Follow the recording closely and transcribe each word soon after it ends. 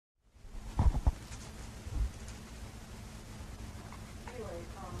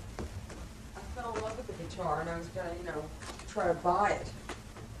guitar, and I was gonna, try to buy it.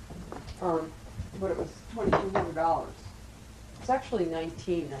 But it was $2,200. It's actually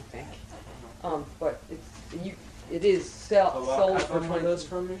 19, I think. But it is sold for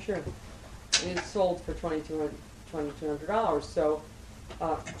 $2,200. Sure. It is sold for $2,200. So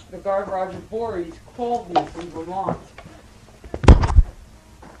the guy Roger Voorhees called me from Vermont.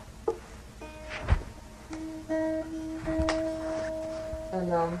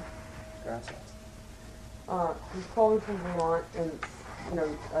 And he called me from Vermont, and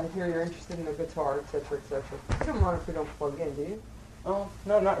I hear you're interested in a guitar, etc., etc. You don't mind if we don't plug in, do you? Oh,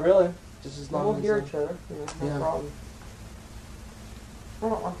 no, not really. Just as long we'll as hear each other. No yeah. problem. I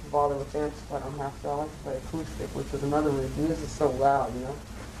don't like to bother with amps if I don't have to. I like to play acoustic, which is another reason. This is so loud,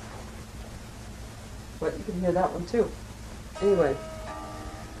 But you can hear that one too. Anyway,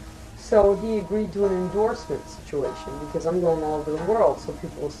 so he agreed to an endorsement situation because I'm going all over the world, so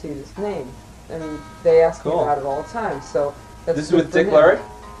people will see this name. And they ask me about it all the time. So that's this is with Dick Lurie?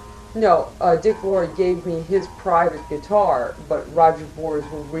 No, Dick Lurie gave me his private guitar, but Roger Voorhees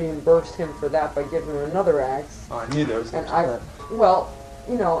will reimburse him for that by giving him another axe. Oh, I knew there was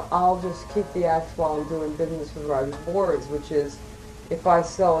I'll just keep the axe while I'm doing business with Roger Voorhees, which is, if I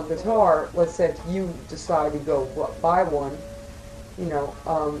sell a guitar, let's say if you decide to go buy one,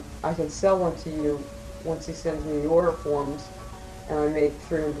 I can sell one to you once he sends me the order forms, and I make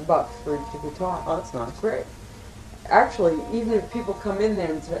 $300 for each guitar. Oh, that's nice. Great. Actually, even if people come in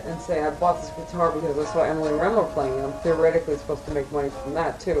there and say, I bought this guitar because I saw Emily Remler playing it, I'm theoretically supposed to make money from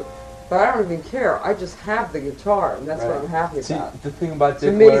that too. But I don't even care. I just have the guitar, and that's what I'm happy about. The thing about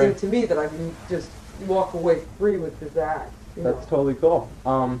Dick Lurie, it's amazing to me that I can just walk away free with this axe. That's totally cool.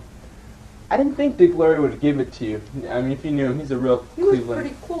 I didn't think Dick Lurie would give it to you. I mean, if you knew him, he's a real Cleveland. He was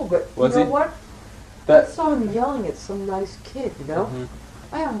pretty cool, but was you know what? I saw him yelling at some nice kid, Mm-hmm.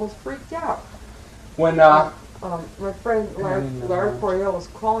 I almost freaked out. When, my friend Larry Coryell was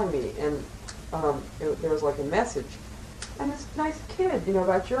calling me, and there was like a message. And this nice kid,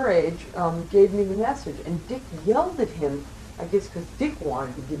 about your age, gave me the message, and Dick yelled at him, I guess because Dick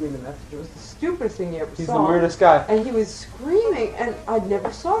wanted to give me the message. It was the stupidest thing you ever saw. He's the weirdest guy. And he was screaming, and I never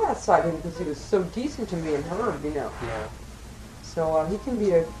saw that side of him because he was so decent to me and her, Yeah. So he can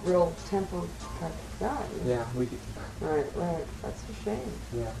be a real temper type of guy. Yeah, Right. That's a shame.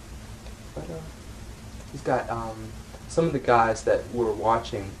 Yeah. But he's got some of the guys that were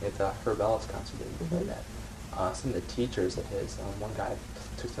watching at the Herb Ellis concert that he played at. Some of the teachers of his. One guy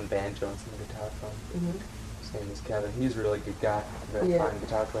took some banjo and some guitar from. His name is Kevin. He's a really good guy. Very fine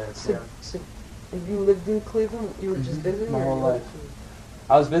guitar player. So have you lived in Cleveland? You were just visiting? My whole life.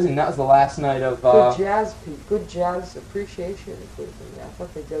 I was visiting. That was the last night of... Good jazz appreciation in Cleveland. Yeah, I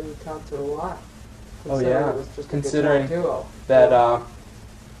thought they did the concert a lot. Oh yeah, it was just considering a duo. That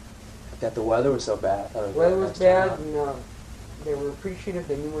the weather was so bad. The weather was bad, and they were appreciative.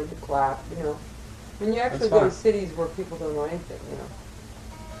 They knew where to clap. When you actually go to cities where people don't know anything,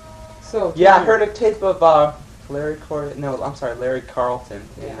 So yeah, I heard a tape of Larry Carlton,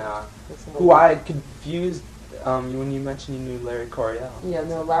 who I had confused when you mentioned you knew Larry Coryell. Yeah,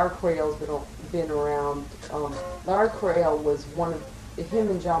 no, Larry Coryell's been around. Larry Coryell was one of him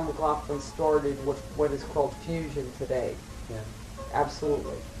and John McLaughlin started what is called fusion today. Yeah,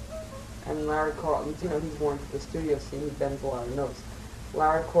 absolutely. And Larry Carlton, he's more into the studio scene. He bends a lot of notes.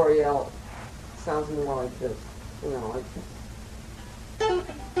 Larry Coryell sounds more like this, like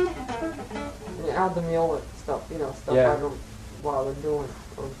Al DeMille stuff, stuff I don't bother doing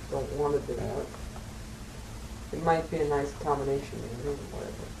or don't want to do. But it might be a nice combination,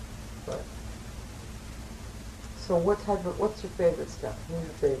 whatever. But so, what's your favorite stuff? Who's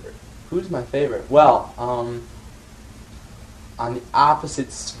your favorite? Who's my favorite? Well, on the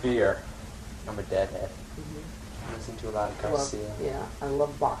opposite sphere, I'm a Deadhead. I listen to a lot of Garcia. Yeah, I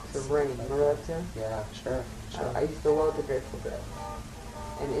love Box of Rain. Remember that tune? Yeah, sure. I used to love the Grateful Dead.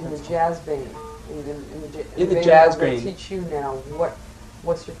 And in the jazz vein, in the jazz vein, I'll teach you now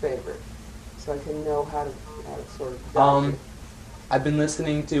what's your favorite, so I can know how to sort of. I've been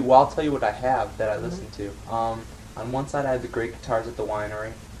listening to. Well, I'll tell you what I have that I listen to. On one side, I have the Great Guitars at the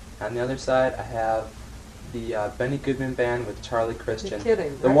Winery. On the other side, I have the Benny Goodman Band with Charlie Christian. You're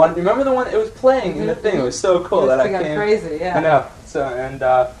kidding, the right? one. Remember the one? It was playing in the thing. It was so cool that I came. Crazy, yeah. I know. So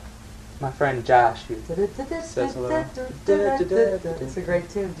my friend Josh, who says hello. It's a great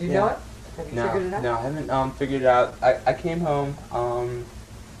tune. Do you know it? Have you figured it out? No, I haven't figured it out. I came home. I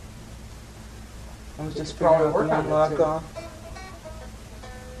was just figuring out the one lock off.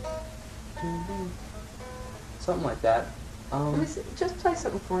 Something like that. Let me see, just play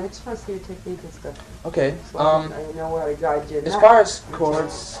something for me. I just want to see your technique and stuff. Okay. So I know what I guide you. As far as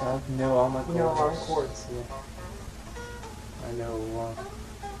chords, I know all my chords. You know all the chords. Yeah. I know a lot of.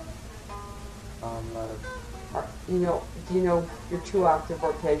 Do you know your 2-octave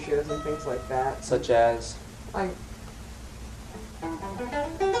arpeggios and things like that? Such as? I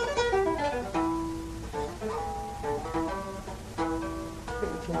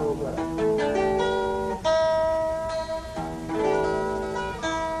think you know what.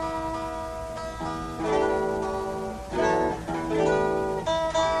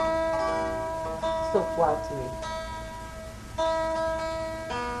 Still flat to me.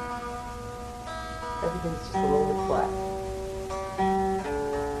 Everything's just a little bit flat.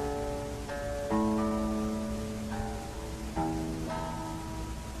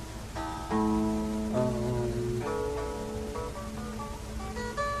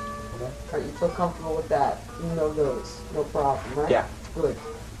 Alright, you feel comfortable with that? You know those, no problem, right? Yeah. Good.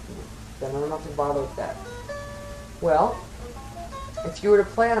 Then I don't have to bother with that. Well, if you were to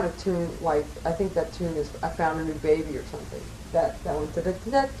play on a tune like, I think that tune is I Found a New Baby or something. That one.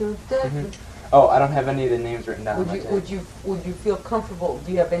 Oh, I don't have any of the names written down. Would you feel comfortable?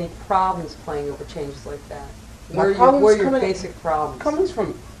 Do you have any problems playing over changes like that? Where are your basic problems? Comes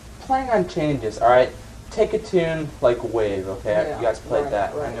from playing on changes. All right, take a tune like Wave. Okay, Yeah, you guys played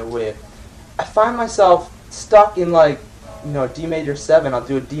that. right. I know Wave. I find myself stuck in like, D major 7. I'll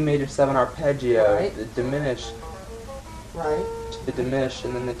do a D major 7 arpeggio, Right. the diminish, Right. the diminish,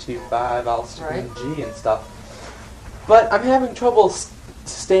 and then the 2/5. I'll stick Right. in G and stuff. But I'm having trouble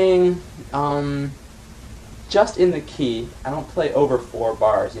staying just in the key. I don't play over 4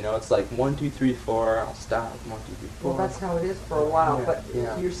 bars. It's like 1, 2, 3, 4. I'll stop. 1, 2, 3, 4. Well, that's how it is for a while. Yeah, But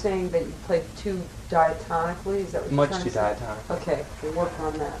yeah. you're saying that you played too diatonically. Is that what you're Much trying too to say? diatonic. Okay, we'll work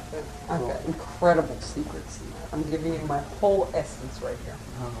on that. But I've Cool. got incredible secrets. I'm giving you my whole essence right here.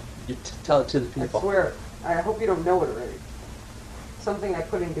 You tell it to the I people. swear. I hope you don't know it already. Something I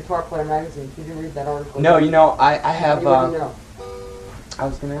put in Guitar Player magazine. You didn't read that article. No, I have. You already know. I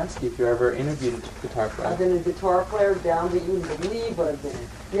was going to ask you if you ever interviewed a guitar player. I've been a guitar player down to you wouldn't believe what I've been in. Do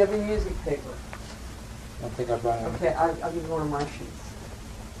you have a music paper? I don't think I brought it. Okay, I'll give you one of my sheets.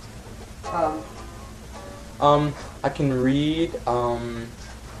 I can read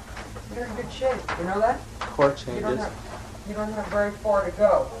You're in good shape. You know that? chord You changes. don't have very far to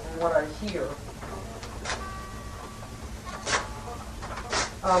go from what I hear.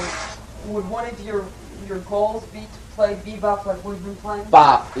 Would one of your goals be to play bebop like we've been playing?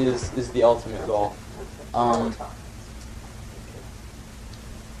 Bop is the ultimate goal. I'm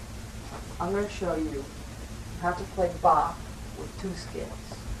going to show you how to play bop with 2 scales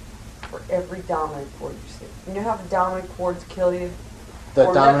for every dominant chord you see. You know how the dominant chords kill you? The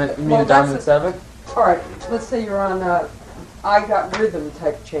Or dominant, that- you mean well, the dominant that's 7? All right, let's say you're on I got rhythm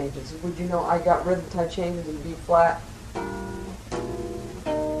type changes. Would you know I got rhythm type changes in B flat?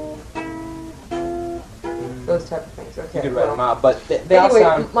 Those type of things. Okay. You could write them out, but they all Anyway,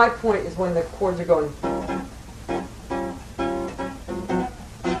 sound. my point is when the chords are going.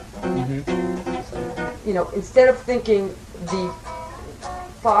 Mhm. Instead of thinking the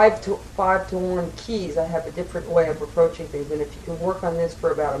 5 to 1 keys, I have a different way of approaching things. And if you can work on this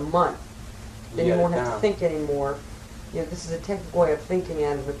for about a month, then you get it won't have to down. think anymore. This is a technical way of thinking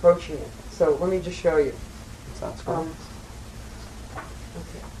and approaching it. So let me just show you. Sounds cool. Okay.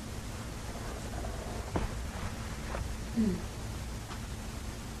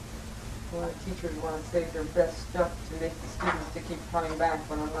 A lot of teachers want to save their best stuff to make the students to keep coming back,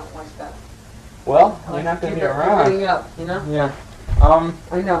 but I'm not like that. Well, I you're like not to going to keep be everything around. up, you know? Yeah. I know,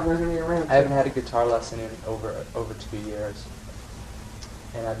 I'm not going to be around. I haven't had a guitar lesson in over 2 years,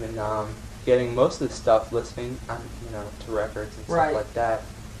 and I've been getting most of the stuff listening on to records and stuff Right. like that,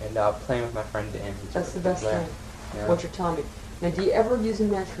 and playing with my friend Dan. who's That's a the best player. thing. Yeah. What you're telling me. Now, do you ever use a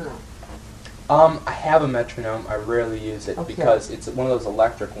metronome? I have a metronome. I rarely use it Okay. because it's one of those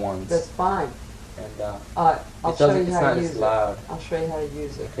electric ones, That's fine. and I'll it show doesn't. you It's how not to as use it. loud. I'll show you how to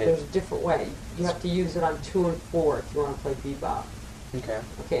use it. Okay. There's a different way. You have to use it on 2 and 4 if you want to play bebop. Okay.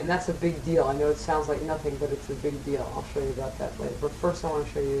 Okay, and that's a big deal. I know it sounds like nothing, but it's a big deal. I'll show you about that later. But first I want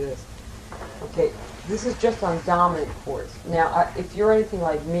to show you this. Okay, this is just on dominant chords. Now, if you're anything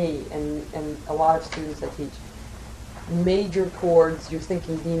like me, and a lot of students I teach, major chords, you're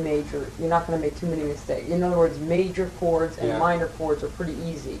thinking D major, you're not going to make too many mistakes. In other words, major chords and Yeah. minor chords are pretty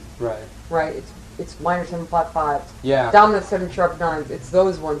easy, Right. right? It's minor 7 flat 5s, Yeah. dominant 7 sharp 9s. It's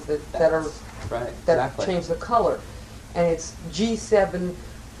those ones that are Right. that Exactly. change the color. And it's G7,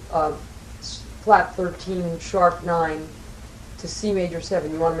 flat 13, sharp 9, to C major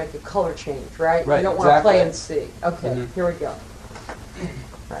 7, you want to make a color change, right? Right, You don't want to play in exactly. C. Okay, here we go.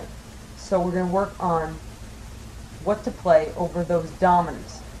 Right. So we're going to work on what to play over those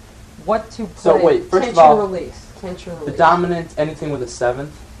dominants. What to play. So wait, first of tension all, release. Tension release. The dominant, anything with a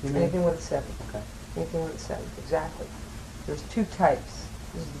 7th, you mean? Anything with a 7. Okay. Anything with a 7, exactly. There's 2 types.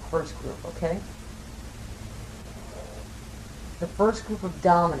 This is the first group, okay? The first group of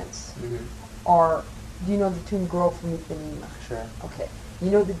dominants are, do you know the tune Girl from Ipanema? Sure. Okay.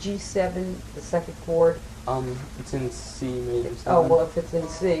 You know the G7, the second chord? It's in C major 7. Oh, well, if it's in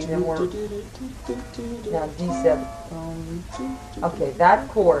C, then we're... Now, D7. Okay, that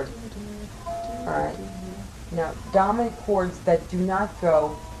chord. Alright. Now, dominant chords that do not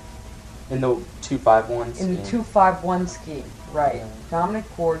go... In the 2-5-1 scheme. In the 2-5-1 scheme, right. Yeah. Dominant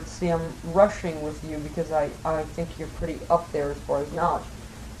chords, see, I'm rushing with you because I think you're pretty up there as far as knowledge.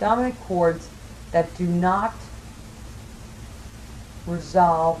 Dominant chords that do not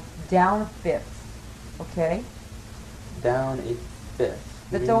resolve down a 5th, okay? Down a 5th.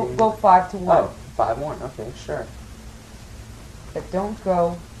 That don't go 5 to 1. Oh, 5-1, okay, sure. That don't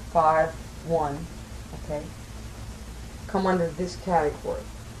go 5-1, okay? Come under this category.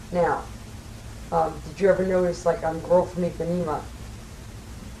 Now, did you ever notice, like on Girl from Ipanema,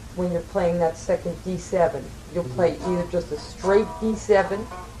 when you're playing that second D7, you'll play either just a straight D7,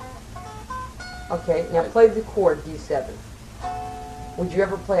 okay, now play the chord D7. Would you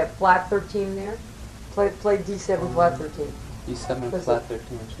ever play a flat 13 there? Play D7 flat 13. D7 flat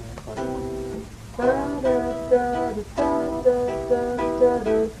 13,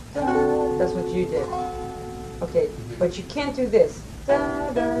 That's what you did. Okay, but you can't do this. That's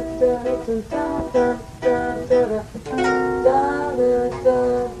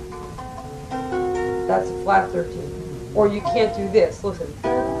a flat 13. Or you can't do this. Listen.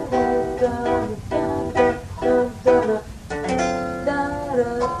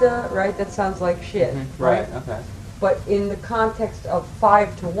 Right? That sounds like shit. Right, okay. But in the context of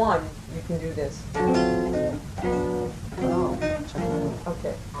 5 to 1, you can do this. Oh, check it out.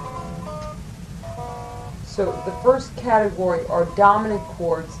 Okay. So the first category are dominant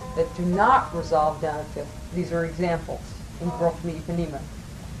chords that do not resolve down a 5th. These are examples in Girl from Ipanema.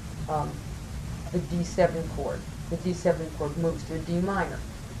 The D7 chord. The D7 chord moves to a D minor.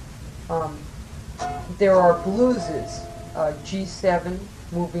 There are blueses, G7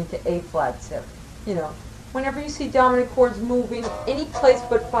 moving to A flat 7. You know, whenever you see dominant chords moving any place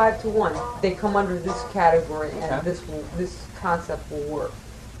but 5 to 1, they come under this category, and this concept will work.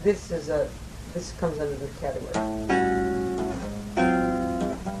 This comes under this category.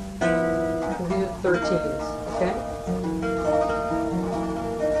 These are 13s, okay?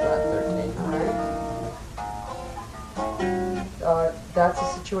 Flat 13. All right. That's the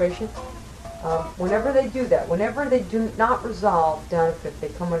situation. Whenever they do that, whenever they do not resolve down a 5th, they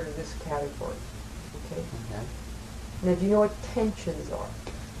come under this category. Okay? Now, do you know what tensions are?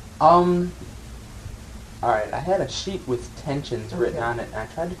 Alright, I had a sheet with tensions written on it, and I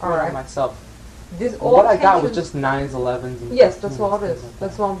tried to figure it out myself. What I got was just 9s, 11s, and yes, that's 13s, all it is. like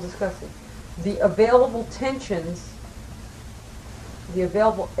That's all I'm discussing. The available tensions, the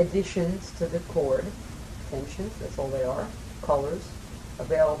available additions to the chord, tensions, that's all they are, colors,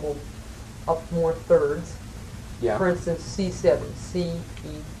 available up more thirds. Yeah. For instance, C7, C,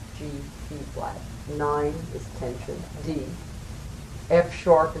 E, G, B flat. 9 is tension, D. F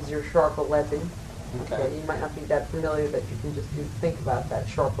sharp is your sharp 11. Okay, you might not be that familiar that you can just think about that,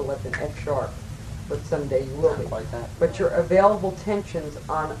 sharp 11, F sharp, but someday you will be. Like that. But your available tensions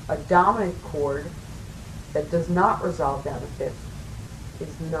on a dominant chord that does not resolve down a 5th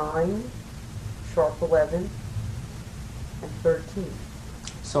is 9, sharp 11, and 13.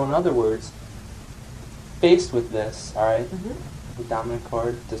 So in other words, faced with this, alright, the dominant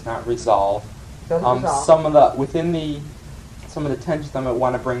chord does not resolve. Doesn't resolve. Some of the tensions I might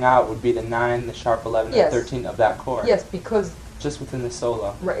want to bring out would be the 9, the sharp 11, Yes. and 13 of that chord. Yes, because... Just within the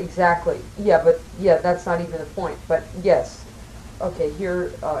solo. Right, exactly. Yeah, but that's not even the point. But yes. Okay,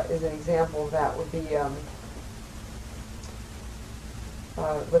 here is an example of that would be,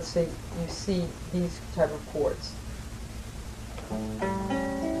 let's say you see these type of chords.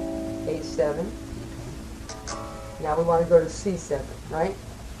 A7. Now we want to go to C7, right?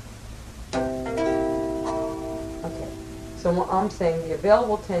 Okay. So what I'm saying, the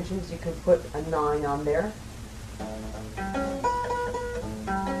available tensions, you can put a 9 on there.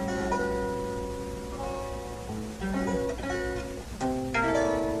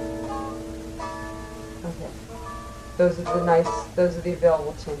 Okay. Those are the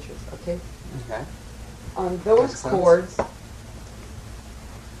available tensions, okay? Okay. On those chords,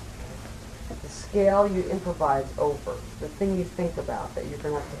 scale you improvise over, the thing you think about that you're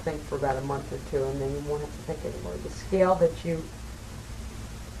going to have to think for about a month or two, and then you won't have to think anymore. The scale that you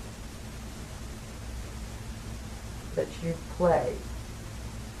play,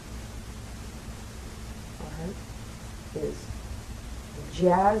 all right, is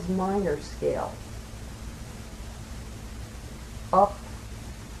jazz minor scale up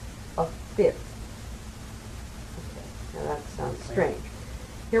a fifth. Okay, now that sounds strange.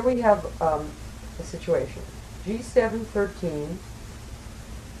 Here we have a situation. G713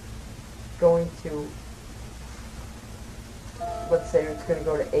 going to, let's say it's going to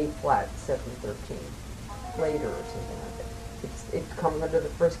go to A flat 713 later or something like that. It comes under the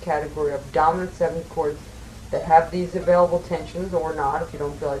first category of dominant 7 chords that have these available tensions or not if you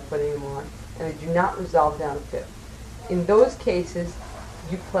don't feel like putting them on, and they do not resolve down a fifth. In those cases,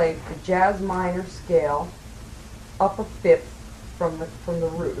 you play the jazz minor scale up a fifth from the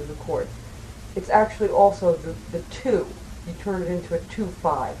root of the chord. It's actually also the 2. You turn it into a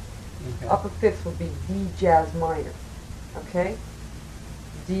 2-5. Okay. Up a fifth would be D jazz minor. Okay?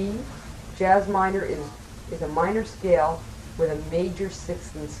 D jazz minor is a minor scale with a major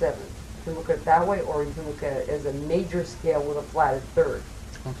 6th and 7th. You can look at it that way, or you can look at it as a major scale with a flatted third.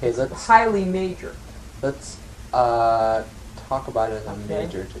 Okay, it's highly major. Let's talk about it as a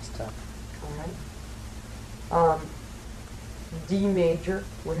major, just to. All right. D major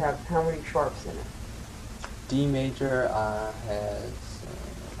would have how many sharps in it? D major has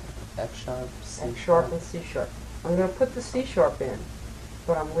F sharp, C F sharp, and C sharp. I'm going to put the C sharp in,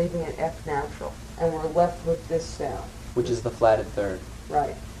 but I'm leaving an F natural, and we're left with this sound. Which is the flatted third.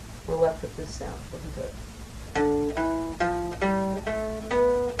 Right. We're left with this sound. Listen to it.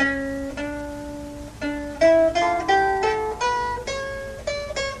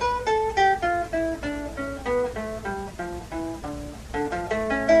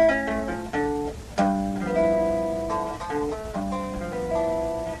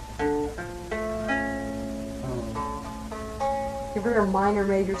 You ever hear minor,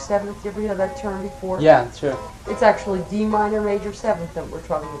 major, 7th? You ever hear that term before? Yeah, sure. It's actually D minor, major, 7th that we're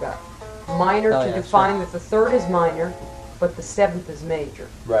talking about. Minor to define that the third is minor, but the 7th is major.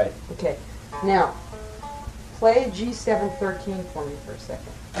 Right. Okay. Now, play G713 for me for a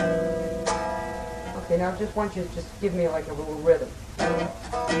second. Okay, now I just want you to just give me like a little rhythm.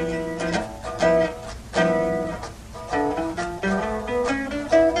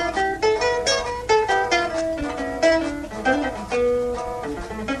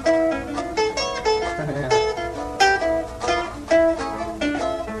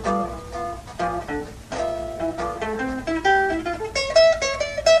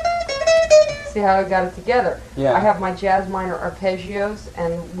 See how I got it together? Yeah. I have my jazz minor arpeggios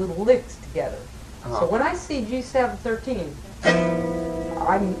and little licks together. So when I see G713,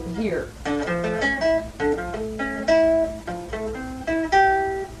 I'm here.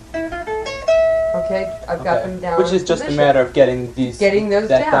 Okay, I've got them down. Which is just a matter of getting those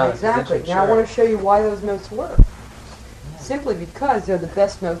down. Exactly. Now I want to show you why those notes work. Simply because they're the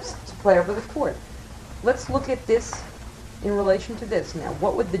best notes to play over the chord. Let's look at this in relation to this now.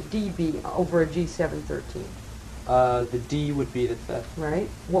 What would the D be over a G713? The D would be the fifth. Right.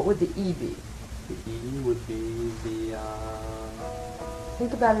 What would the E be? The E would be the.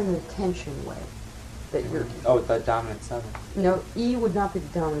 Think about it in a tension way. That you're. Oh, the dominant 7. No, E would not be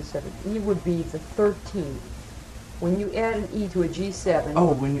the dominant 7. E would be the 13. When you add an E to a G7.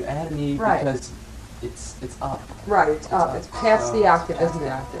 Oh, when you add an E, right. Because it's up. Right, it's up. It's past the octave, isn't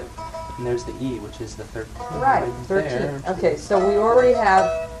it? And there's the E, which is the 13. Right, 13. There. Okay, so we already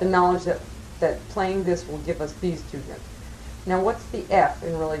have the knowledge that playing this will give us these two notes. Now, what's the F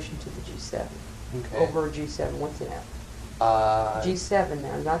in relation to the G7? Okay. Over a G7, what's an F? G7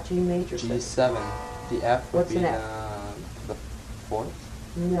 now, not G major. G7. The F would what's be an F? the 4th?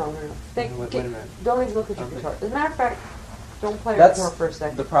 No. Wait a minute. Don't even look at your guitar. As a matter of fact, don't play your guitar for a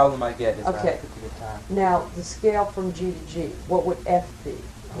second. The problem I get is when I okay. pick the guitar. Now, the scale from G to G, what would F be?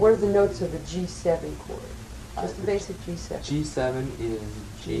 What are the notes of a G7 chord? Just the basic G7. G7 is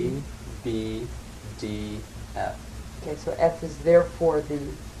G, B, D, F. Okay, so F is therefore the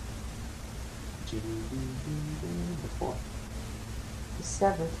G, B, D, the 4th. The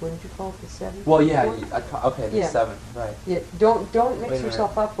 7th. Wouldn't you call it the 7th? Well, yeah. Okay, the 7th, right. Yeah. Don't mix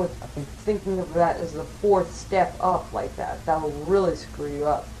yourself up with thinking of that as the 4th step up like that. That will really screw you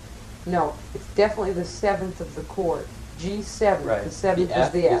up. No, it's definitely the 7th of the chord. G7. Right. The 7th the F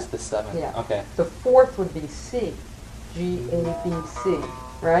is the F. is the 7th. Yeah. Okay. The 4th would be C. G, A, B, C.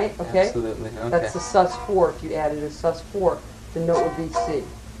 Right? Okay? Absolutely. Okay. That's the sus4. If you added a sus4, the note would be C.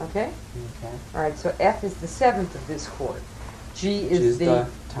 Okay? Okay. All right, so F is the 7th of this chord. G is the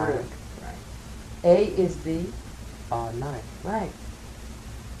tonic. Right. A is the 9. right.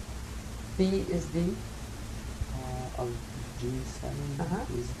 B is the Of G7 Uh-huh.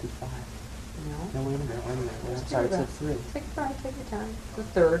 is the 5. no. No, wait a minute. I'm Just sorry, take it's it a 3. Take your time. The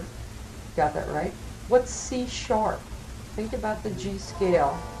third. Got that right. What's C sharp? Think about the G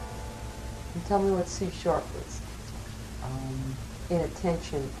scale and tell me what C sharp is in a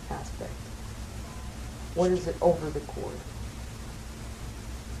tension aspect. What is it over the chord?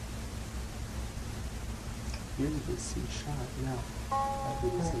 Here's the C sharp. No.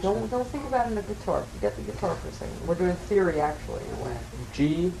 That'd be the C Don't sharp. don't think about it in the guitar. Forget the guitar for a second. We're doing theory actually in a way.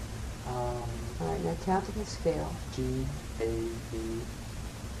 G. All right, now count to the scale. G, A, B,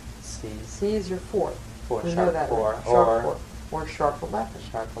 C. C is your fourth. 4, We know sharp that, 4, right? or Sharp 4, or sharp 11.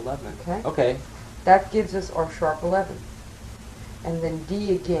 sharp 11. Okay. Okay. That gives us our sharp 11. And then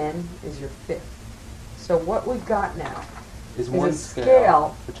D again is your fifth. So what we've got now Is is one a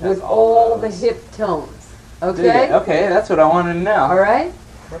scale which has with all the those. hip tones. Dig Okay? it. Okay, that's what I wanted to know. All right?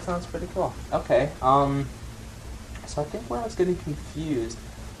 That sounds pretty cool. Okay. So I think where I was getting confused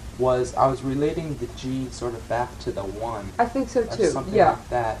was I was relating the G sort of back to the 1. I think so Or too. something Yeah. like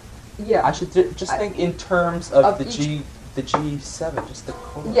that. Yeah. I should just think in terms of the G7, just the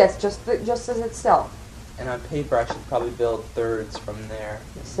chord. Yes, just as itself. And on paper, I should probably build thirds from there.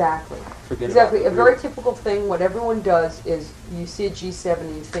 Exactly. Forget Exactly. about A the very root. typical thing, what everyone does is you see a G7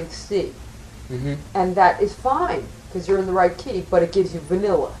 and you think C. Mm-hmm. And that is fine, because you're in the right key, but it gives you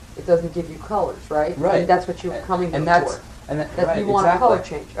vanilla. It doesn't give you colors, right? Right. And that's what you're coming And for. that's and that, That right, you want exactly. a color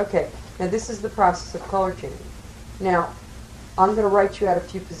change. Okay. Now this is the process of color changing. Now, I'm going to write you out a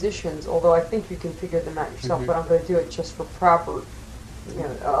few positions, although I think you can figure them out yourself, Mhm. but I'm going to do it just for proper,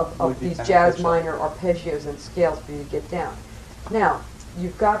 of Would be these jazz beneficial. minor arpeggios and scales for you to get down. Now,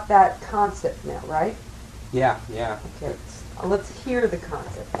 you've got that concept now, right? Yeah, yeah. Okay. Let's hear the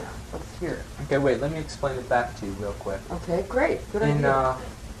concept now. Let's hear it. Okay, wait. Let me explain it back to you real quick. Okay, great. Good In idea.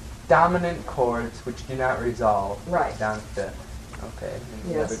 dominant chords which do not resolve Right. down fifth. Okay.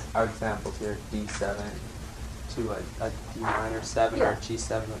 And Yes. the other our examples here: D7 to a D minor 7 or Yeah.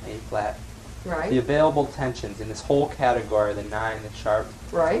 G7 with A flat. Right. The available tensions in this whole category: the 9, the sharp,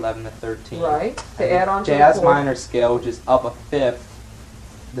 Right. 11, the 13. Right. To And add the on to the jazz chord. minor scale, which is up a fifth,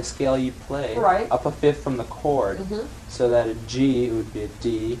 the scale you play, Right. up a fifth from the chord, Mhm. so that a G would be a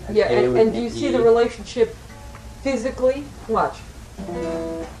D, an Yeah, A would and be do you an see E. the relationship physically? Watch.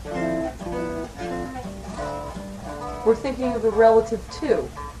 We're thinking of the relative 2.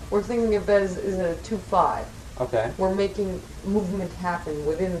 We're thinking of it as a 2-5. Okay. We're making movement happen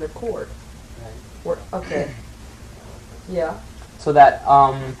within the chord. Right. Okay. Yeah. So that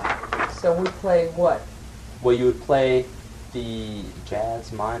So we play what? well, you would play the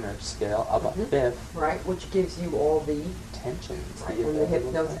jazz minor scale up a Mhm. fifth, Right, which gives you all the tensions, right, and the hip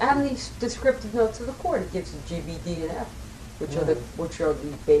available notes tensions. and the descriptive notes of the chord. It gives you G, B, D, and F, which are Right.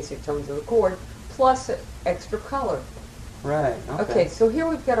 the basic tones of the chord, plus extra color. Right. Okay, so here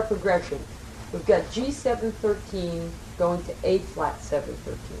we've got a progression. We've got G7-13 going to A flat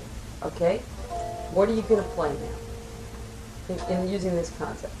 7-13. Okay? What are you going to play now in using this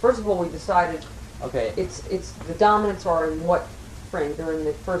concept? First of all, we decided Okay. it's the dominants are in what frame? They're in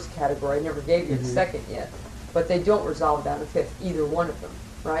the first category. I never gave you the Mhm. second yet. But they don't resolve down to fifth, either one of them,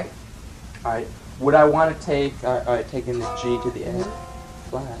 right? All right. Would I want to take all right, taking the G to the A Mhm.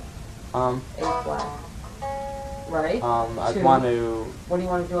 flat? A flat. Right? I'd Two. want to What do you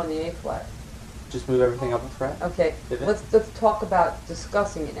want to do on the A flat? just move everything up a fret. Okay, Pivot. let's talk about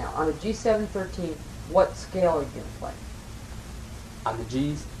discussing it now. On a G7-13, what scale are you going to play? On the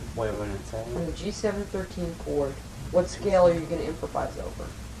G's, wait a minute, say. On the G7-13 chord, what scale are you going to improvise over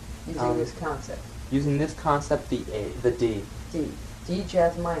using this concept? Using this concept, the D. D. D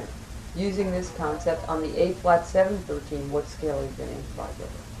jazz minor. Using this concept on the A flat 7-13, what scale are you going to improvise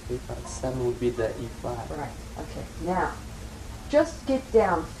over? E flat 7 would be the E flat. Right. Okay. Now, just get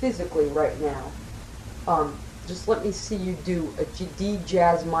down physically right now. Just let me see you do a D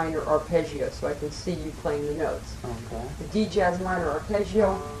jazz minor arpeggio so I can see you playing the notes. Okay. The D jazz minor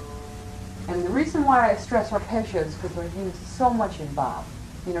arpeggio. And the reason why I stress arpeggios is because they're used so much in Bob.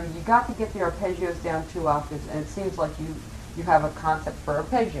 You know, you got to get the arpeggios down 2 octaves, and it seems like you have a concept for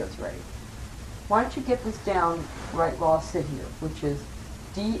arpeggios ready. Why don't you get this down right while I sit here, which is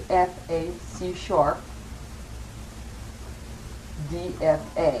D, F, A, C sharp, D, F,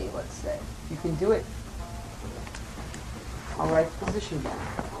 A, let's say. You can do it. All right, position down.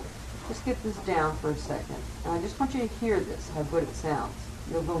 Just get this down for a second. And I just want you to hear this, how good it sounds.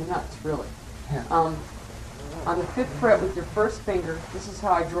 You'll go nuts, really. Yeah. On the 5th fret with your first finger, this is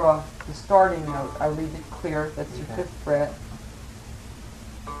how I draw the starting note. I read it clear, that's your Okay. 5th fret.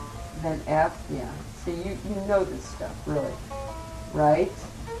 then F, yeah. See, you know this stuff, really, right?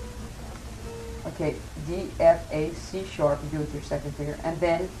 Okay, D, F, A, C sharp, you do with your second finger, and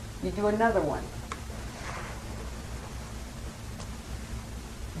then you do another one.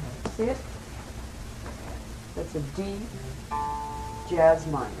 See it? That's a D jazz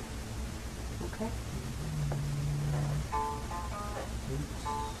minor. Okay?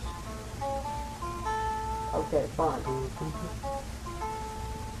 Okay, fine.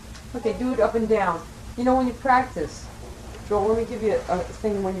 Okay, do it up and down. You know, when you practice, Joel, let me give you a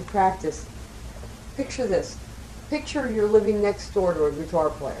thing when you practice. Picture this. Picture you're living next door to a guitar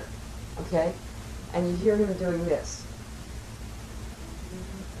player, okay? And you hear him doing this.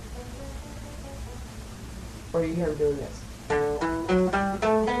 Or you hear him doing this.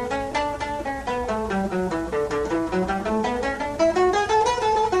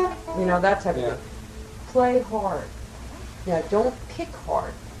 You know, that type of thing. Play hard. Now, don't pick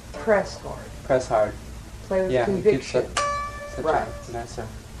hard. Press hard. Press hard. Play with conviction. Such Right. a nicer.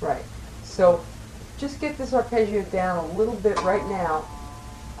 Right. So, just get this arpeggio down a little bit right now,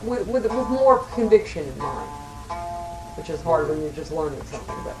 with more conviction in mind, which is hard when you're just learning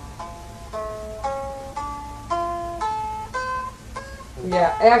something. But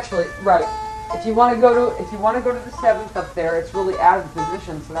yeah, actually, right. If you want to go to the seventh up there, it's really out of the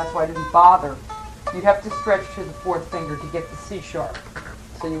position, so that's why I didn't bother. You'd have to stretch to the fourth finger to get the C sharp.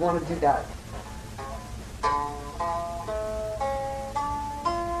 So you want to do that.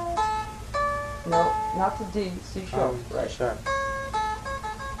 No, not the D, C sharp. Right. Sharp.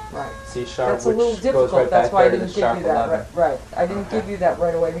 Right. C sharp, That's a little which difficult. goes right That's back why I there to didn't the give sharp you that. 11. Right. I didn't give you that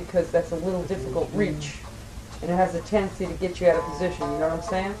right away because that's a little difficult reach, and it has a tendency to get you out of position. You know what I'm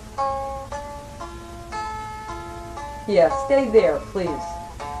saying? Yeah. Stay there, please.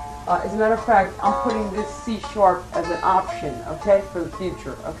 As a matter of fact, I'm putting this C sharp as an option, okay, for the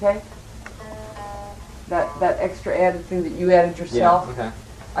future, okay? That extra added thing that you added yourself. Yeah, okay.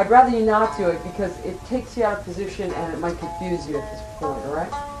 I'd rather you not do it because it takes you out of position and it might confuse you at this point,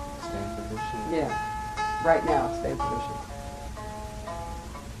 alright? Stay in position. Yeah. Right now, stay in position.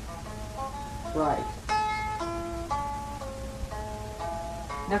 Right.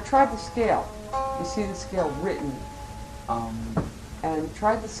 Now try the scale. You see the scale written. And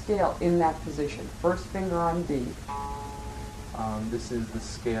try the scale in that position. First finger on D. This is the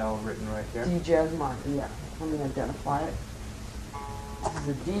scale written right here. D jazz minor. Yeah. Let me identify it. This is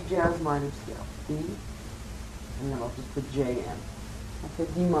a D jazz minor scale. D. And then I'll just put J in.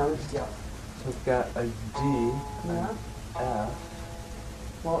 Okay, D minor scale. So we've got a D, Yeah. an F.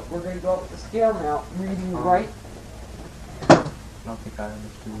 Well, we're going to go up the scale now. Reading right. I don't think I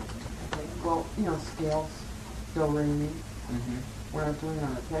understood. Okay, well, you know, scales. Do, re, mi. Mm-hmm. We're not doing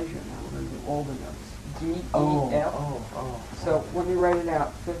arpeggio now. We're going to do all the notes. D, E, F. Oh. So let me write it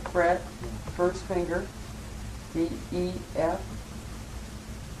out. Fifth fret, first finger, D, E, F,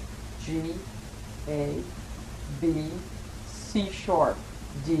 G, A, B, C sharp,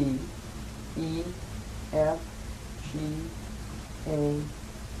 D, E, F, G, A,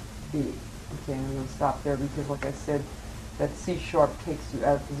 B. Okay, I'm going to stop there because, like I said, that C sharp takes you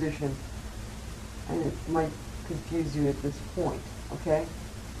out of position, and it might confuse you at this point. Okay,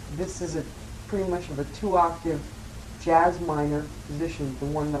 this is pretty much of a 2-octave jazz minor position, the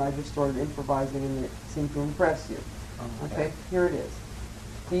one that I just started improvising, and it seemed to impress you. Okay, here it is.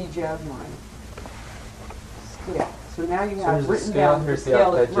 D jazz minor. Scale. So now you have written down here's the the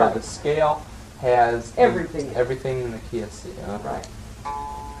scale. arpeggio. Right. The scale has Everything. Everything in the key of C. Right.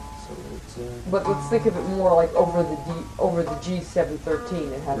 So it's, But let's think of it more like over the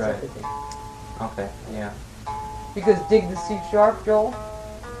G713. It has Right. everything. okay, yeah. Because dig the C sharp, Joel.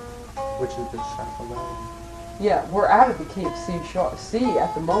 Which is the sharp 11. Yeah, we're out of the key of C sharp. C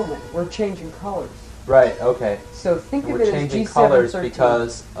at the moment. We're changing colors. Right. Okay. So think And of we're it as changing G713. colors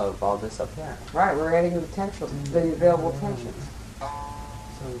because of all this up here. Right, we're adding the tension, the available tensions.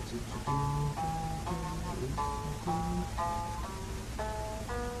 So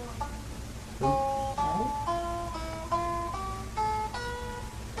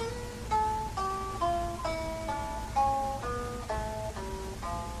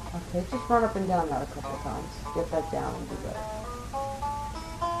Okay, just run up and down that a couple of times. Get that down and do better.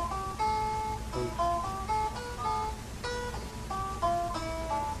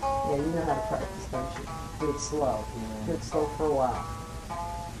 Yeah, you know how to practice, don't you? Do it slow. Yeah. Do it slow for a while.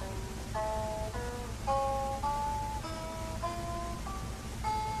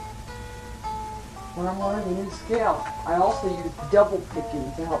 When I'm learning a new scale, I also use double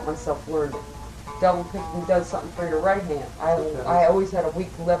picking to help myself learn it. Double picking does something for your right hand. I always had a weak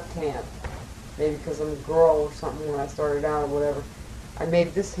left hand. Maybe because I'm a girl or something when I started out or whatever. I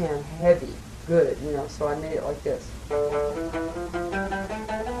made this hand heavy, good, you know, so I made it like this.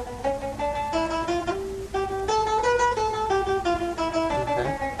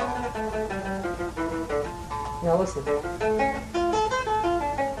 Okay. Now listen.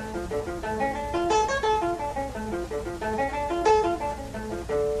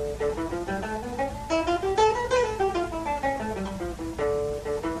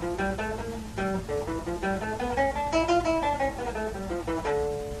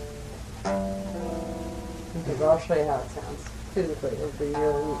 Okay, I'll show you how it sounds physically. It'll be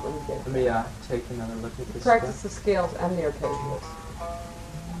really neat when you get it. Let me take another look at this. Practice the scales and the arpeggios.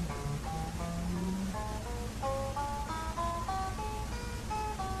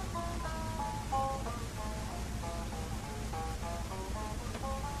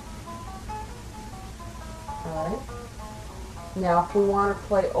 Alright. Now if we want to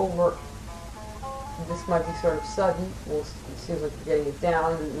play over, this might be sort of sudden, it seems like we're getting it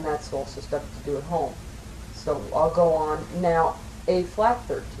down, and that's also stuff to do at home. So I'll go on now. A flat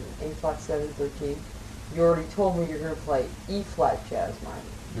 13, A flat 7 13. You already told me you're going to play E flat jazz minor.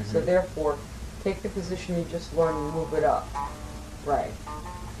 Mm-hmm. So therefore, take the position you just learned and move it up. Right.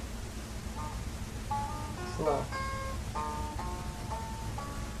 Slow.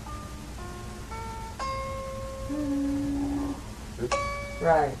 Oops.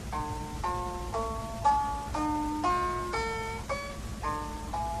 Right.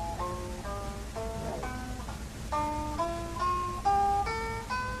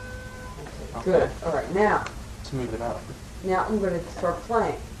 Okay. Good. All right. Now, To move it up. now I'm going to start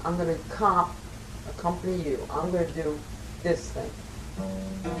playing. I'm going to accompany you. I'm going to do this thing.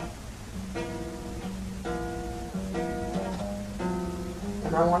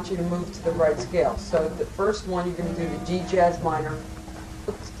 And I want you to move to the right scale. So the first one, you're going to do the D jazz minor.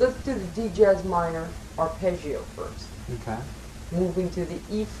 Let's do the D jazz minor arpeggio first. Okay. Moving to the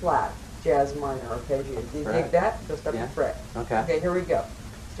E flat jazz minor arpeggio. Do you dig that? Just up the fret. Okay. Okay, here we go.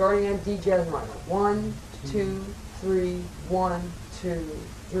 Starting on D jazz minor. 1, 2, 3, 1, 2,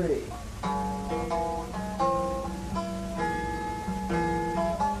 3.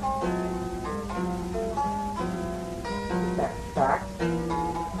 Back.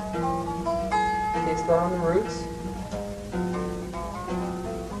 Okay, start on the roots.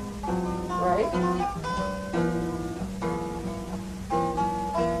 Right.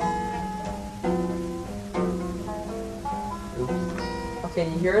 Oops. Okay,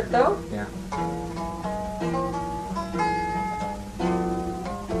 you hear it though? Yeah.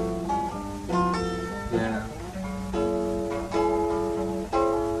 Yeah.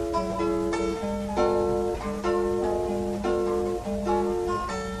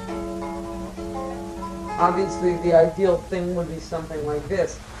 Obviously, the ideal thing would be something like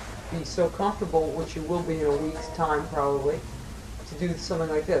this. Be so comfortable, which you will be in a week's time probably, to do something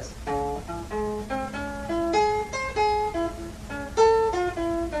like this.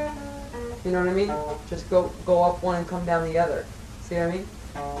 You know what I mean? Just go up one and come down the other. See what I mean?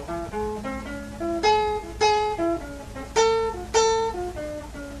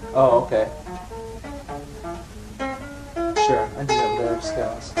 Oh, okay. Sure, I do have better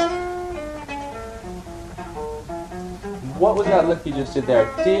scales. What was that lick you just did there?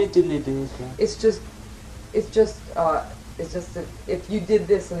 It's just that if you did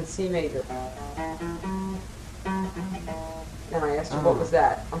this in C major, and I asked you what was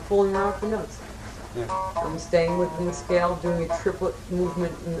that, I'm fooling around with the notes. Yeah. I'm staying within the scale, doing a triplet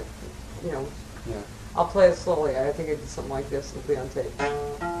movement, and, you know. Yeah. I'll play it slowly. I think I did something like this. It'll be on tape.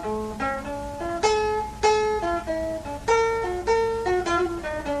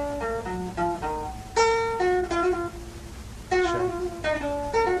 Sure.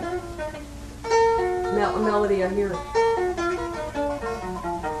 Melody, I hear it.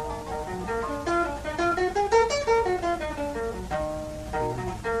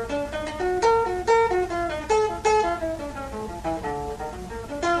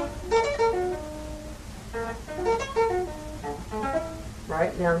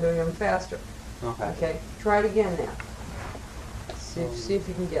 Right, now I'm doing them faster. Okay. Okay, try it again now. See if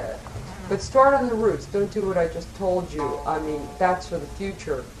you can get it. But start on the roots. Don't do what I just told you. I mean, that's for the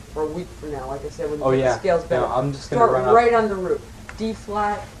future, for a week from now. Like I said, when you get the scales better. No, I'm just gonna start run right up. on the root. D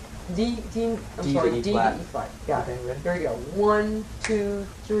flat, D to E flat. Got Okay, it. ready? Here we go. 1, 2,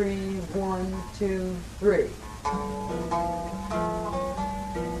 3, 1, 2, 3. E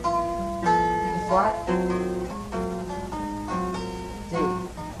flat. D.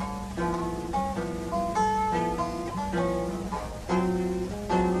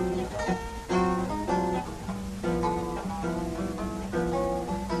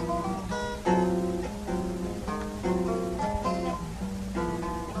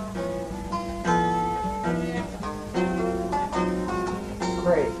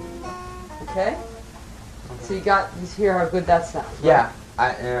 you hear how good that sounds, right? Yeah,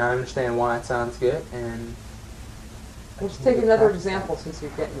 and I understand why it sounds good, and Let's take another example since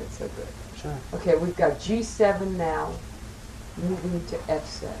you're getting it so good. sure. Okay, we've got G7 now, moving to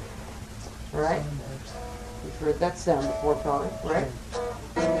F7. All right? You've heard that sound before, probably, right?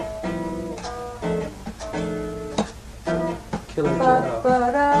 Killer Joe.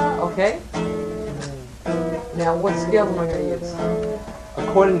 Ba-ba-da. Okay. Now, what scale am I going to use?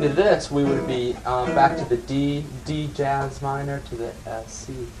 According to this, we would be back to the D jazz minor to the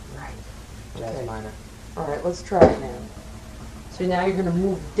C Right. jazz Okay. minor. All right, let's try it now. So now you're going to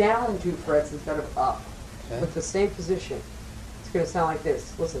move down 2 frets instead of up Okay. with the same position. It's going to sound like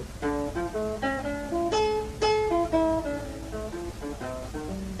this. Listen.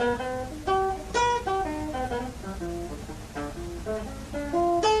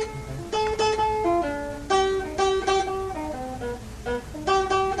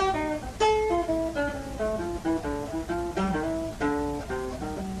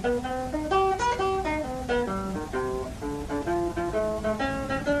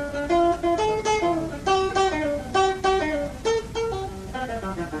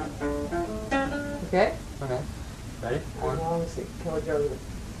 Okay? Okay. Ready? One. Now let me see. Killer Joe.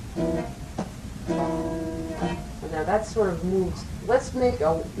 And now that sort of moves. Let's make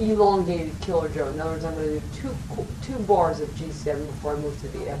a elongated Killer Joe. In other words, I'm going to do two bars of G7 before I move to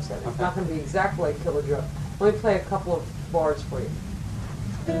the F7. It's Okay. not going to be exactly like Killer Joe. Let me play a couple of bars for you.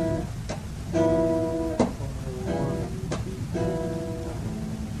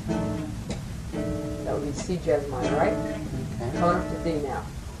 That would be C jazz minor, right? Okay. Going up to D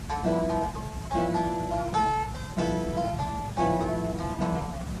now.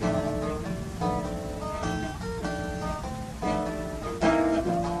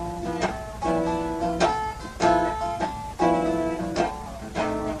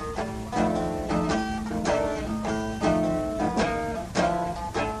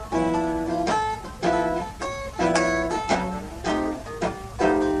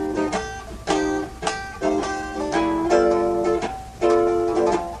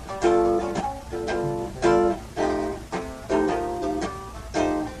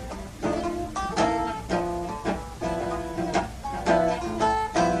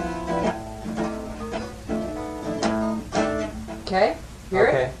 Okay? Hear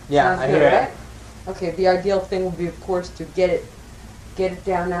Okay. it? Yeah, Sounds I good, hear it. right? Okay, the ideal thing would be, of course, to get it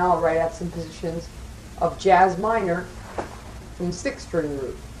down now, write out some positions of jazz minor from 6th string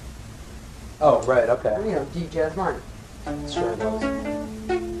root. Oh, right. Okay. You know, D jazz minor. Sure. Those.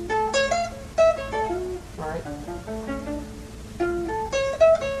 All right?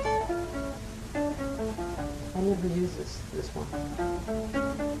 I never use this one.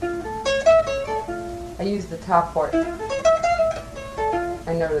 I use the top part.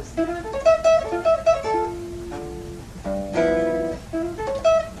 I noticed.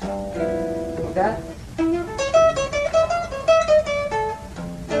 Like that?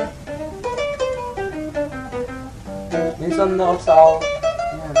 These are notes all.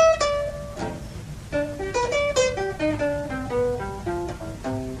 Yeah.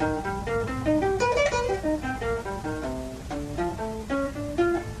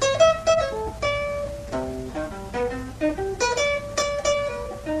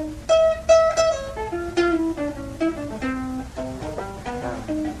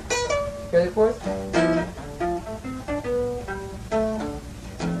 Hear the chords?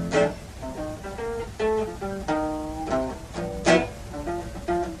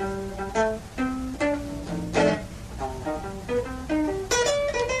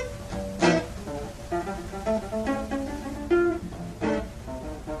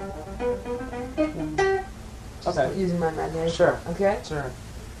 Okay. Using my imagination. Sure. Okay? Sure.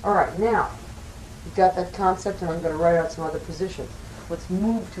 All right, now, you've got that concept, and I'm going to write out some other positions. Let's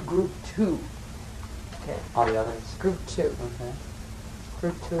move to group 2. Okay, All the others. group 2. Okay.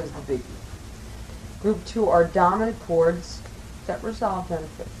 Group 2 is the biggie. Group 2 are dominant chords that resolve down to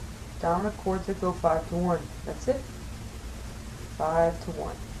 5th. Dominant chords that go 5 to 1. That's it. 5 to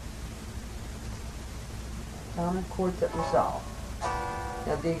 1. Dominant chords that resolve.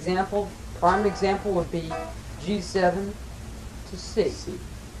 Now the example, prime example would be G7 to C. C.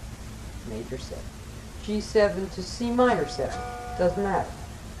 Major 7. G7 to C minor 7. Doesn't matter.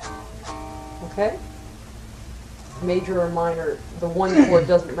 Okay? Major or minor, the one chord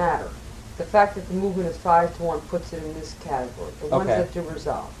doesn't matter. The fact that the movement is 5 to 1 puts it in this category. The ones Okay. that do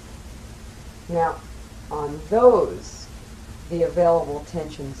resolve. Now, on those, the available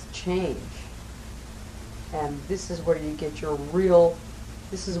tensions change. And this is where you get your real,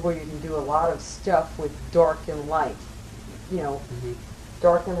 this is where you can do a lot of stuff with dark and light. You know, Mm-hmm.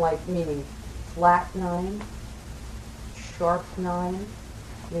 dark and light meaning flat 9, sharp 9,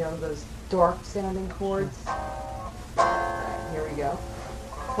 you know, those dark sounding chords. Alright, here we go.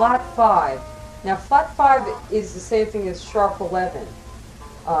 Flat 5. Now flat 5 is the same thing as sharp 11.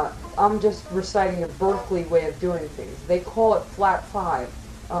 I'm just reciting a Berkeley way of doing things. They call it flat 5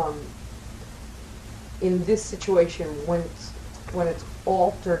 in this situation when it's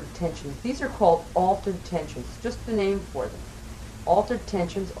altered tensions. These are called altered tensions, just the name for them. Altered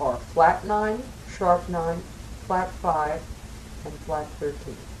tensions are flat 9, sharp 9, flat 5, and flat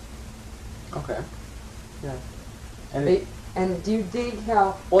 13. Okay. Yeah. And do you dig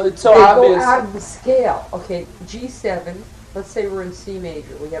how well, it's so they obvious. go out of the scale? Okay, G7, let's say we're in C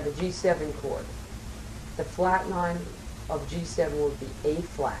major. We have a G7 chord. The flat 9 of G7 would be A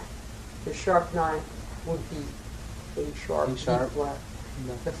flat. The sharp 9 would be A sharp, D flat.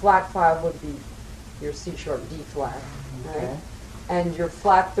 No. The flat 5 would be your C sharp, D flat. Okay. Right? And your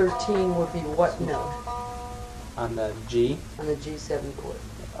flat 13 would be what note? On the G? On the G7 chord.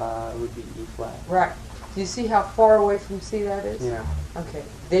 It would be E flat. Right. Do you see how far away from C that is? Yeah. Okay.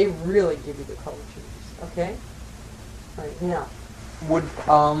 They really give you the color changes. Okay? All right, now. Would,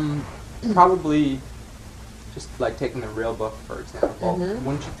 probably, just like taking the real book, for example,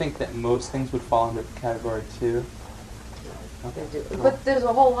 wouldn't you think that most things would fall into category 2? They do. But there's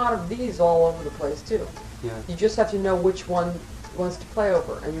a whole lot of these all over the place, too. Yeah. You just have to know which one wants to play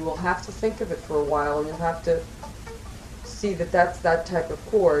over, and you will have to think of it for a while, and you'll have to see that that's that type of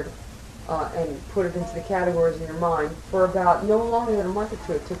chord, and put it into the categories in your mind for about no longer than a month or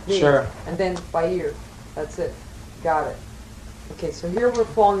two. It took me. Sure. And then by ear. That's it. Got it. Okay, so here we're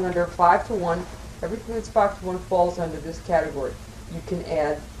falling under 5 to 1. Everything that's 5 to 1 falls under this category. You can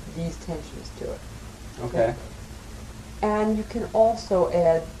add these tensions to it. Okay. And you can also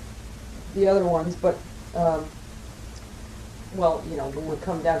add the other ones, but, well, you know, when we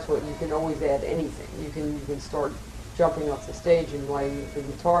come down to it, you can always add anything. You can start jumping off the stage and lighting the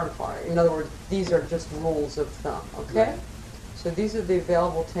guitar on fire. In other words, these are just rules of thumb, okay? Right. So these are the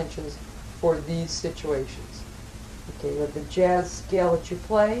available tensions for these situations. Okay, you have the jazz scale that you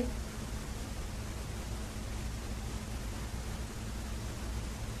play.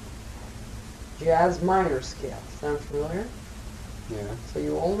 Jazz minor scale. Sound familiar? Yeah. So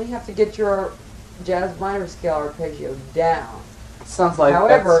you only have to get your jazz minor scale arpeggio down. Sounds like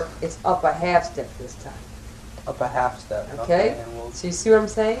However, it's up a half step this time. up a half step. Okay? And we'll So you see what I'm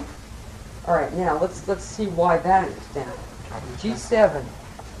saying? All right, now let's see why that is down. G7.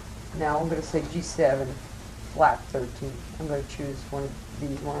 Now I'm going to say G7, flat 13. I'm going to choose one of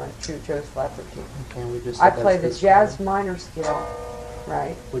these. One I chose flat 13. Okay, we just I said play that's the this jazz one, minor scale,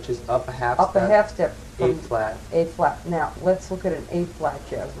 right? which is up a half Up step. a half step A from flat. A flat. Now let's look at an A flat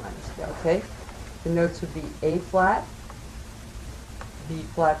jazz minor scale. Okay, the notes would be A flat, B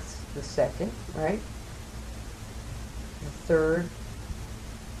flat's the second, right? The third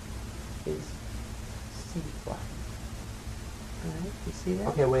is C flat. Alright, you see that?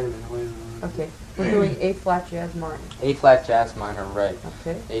 Okay, wait a minute. Okay, we're doing A flat jazz minor. A flat jazz minor, right?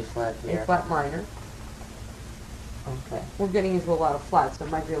 Okay, A flat here. A flat minor. Okay. We're getting into a lot of flats, so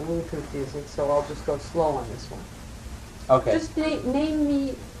it might be a little confusing. So I'll just go slow on this one. Okay. Just name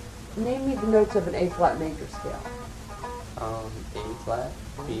me the notes of an A flat major scale. A flat,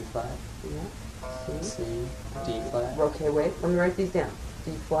 B flat, Yeah. C, D flat, Okay, wait. Let me write these down.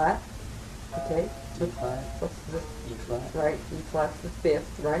 D flat. Okay. D flat, What's the E flat. right? E flat's the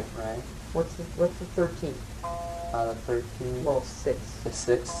fifth, right? Right. What's the 13th? The 13th. Well, six. The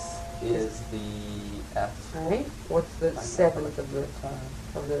 6th is the F. Right? What's the Find out seventh what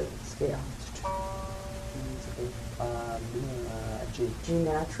of the scale? G. G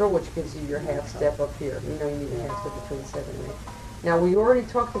natural, which gives you your half step up here. You know you need a half step between 7 and 8. Now we already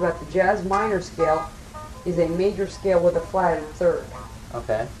talked about the jazz minor scale is a major scale with a flat in third.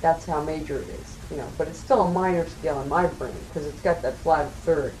 Okay. That's how major it is, you know. But it's still a minor scale in my brain because it's got that flat in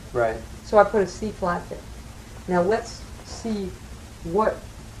third. Right. So I put a C flat there. Now let's see what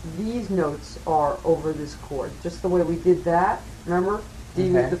these notes are over this chord. Just the way we did that. Remember? D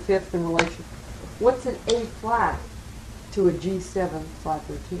Okay. was the fifth in relation. What's an A flat to a G7 flat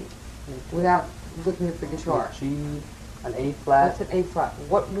 13 without looking at the guitar? G, an A flat. What's an A flat?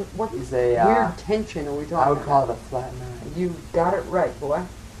 What Is a weird tension are we talking about? I would call it a flat 9. You got it right, boy.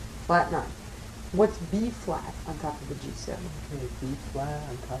 Flat 9. What's B flat on top of the G7? Okay, B flat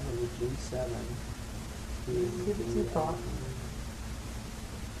on top of the G7. Give it some thought.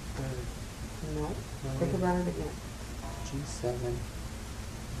 No. Think about it again. G7,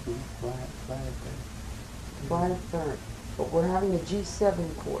 B flat, flat Flatted third. But we're having a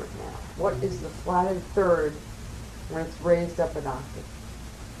G7 chord now. What is the flatted third when it's raised up an octave?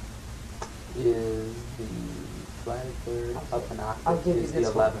 is the flatted third, Okay. up an I'll octave give you is this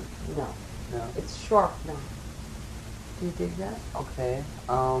the one. 11th. No, No. it's sharp 9. Do you dig that? Okay.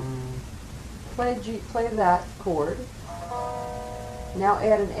 Play that chord. Now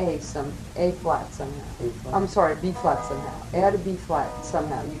add an A flat somehow. A flat. I'm sorry, B flat somehow. Add a B flat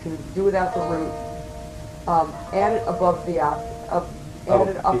somehow. You can do without the root. Add it above the octave. Add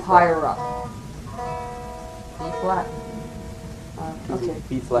it up B flat. higher up. B flat. Okay.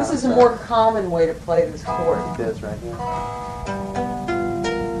 B flat. This is a more common way to play this chord. It is right here.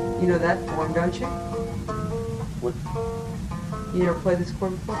 You know that form, don't you? What? You never played this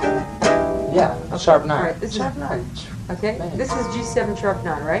chord before? Yeah. Okay. Sharp 9. All right, this is- Sharp 9. Okay. Man. This is G7 sharp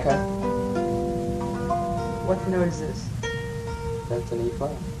 9, right? Okay. What note is this? That's an E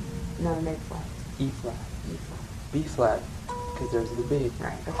flat. Not an A flat. E flat. E flat. B flat. Because there's the B.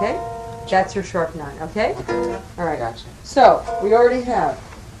 Right. Okay. That's your sharp 9. Okay. All right. Gotcha. So we already have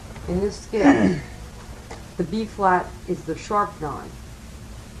in this scale the B flat is the sharp 9.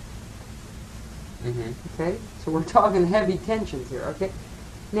 Mm-hmm. Okay. So we're talking heavy tensions here. Okay.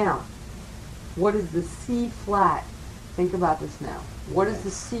 Now, what is the C flat? Think about this now. What is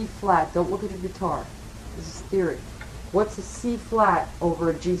the C flat? Don't look at the guitar. This is theory. What's a C flat over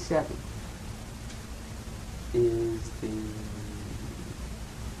a G7? Is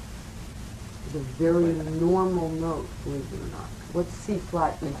It's a very normal note, believe it or not. What's C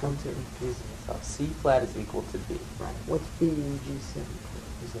flat equal to? confusing myself. C flat is equal to B. Right. What's B in G7?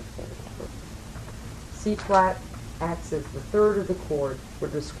 Is it third? C flat acts as the third of the chord. We're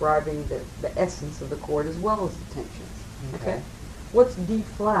describing the essence of the chord as well as the tensions. Okay? What's D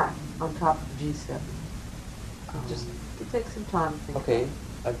flat on top of G7? Just take some time to think. Okay,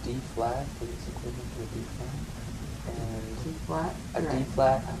 a D flat is equivalent to a D flat. And D flat? a D Right.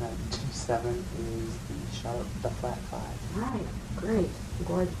 flat and a G7 is the flat 5. Right. Great. I'm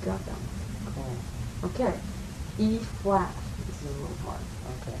glad you got that one. Cool. Okay. E flat. This is a little hard.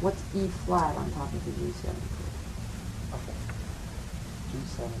 Okay. What's E flat on top of the G7 chord? Okay.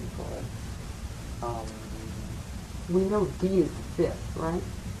 G7 chord. We know D is the fifth, right?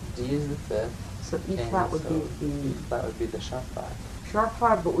 D is the 5th. So E and flat would so be E the flat would be the sharp 5. sharp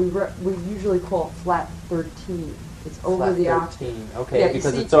 5, but we usually call it flat 13. It's over Flat the octave. 13. Okay, Yeah, you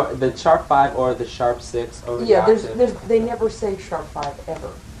because see- it's the sharp 5 or the sharp 6 over the Yeah, octave. they never say sharp 5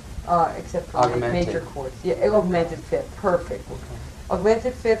 ever, except for Augmented. major chords. Yeah, augmented fifth, perfect. Okay.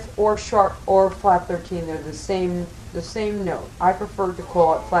 Augmented fifth or sharp or flat 13, they're the same note. I prefer to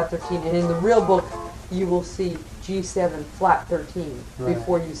call it flat 13, and in the real book, you will see G7 flat 13 Right.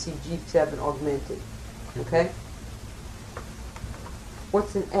 before you see G7 augmented. Okay?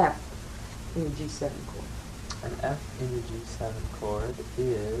 What's an F in the G7 chord? An F in the G7 chord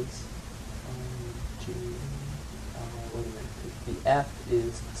is G. Wait a minute. The F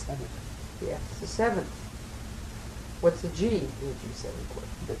is the 7th. The F is the 7th. What's the G in the G7 chord?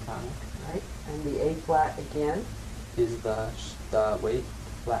 The tonic Right? And the A flat again? is the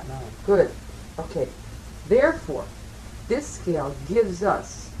flat 9. Good. Okay. Therefore, this scale gives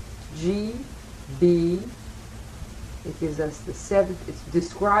us G, B, it gives us the 7th, it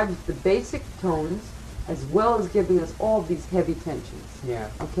describes the basic tones as well as giving us all these heavy tensions. Yeah.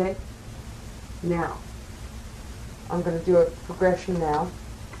 Okay? Now, I'm going to do a progression now.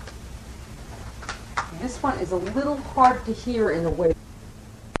 This one is a little hard to hear in a way.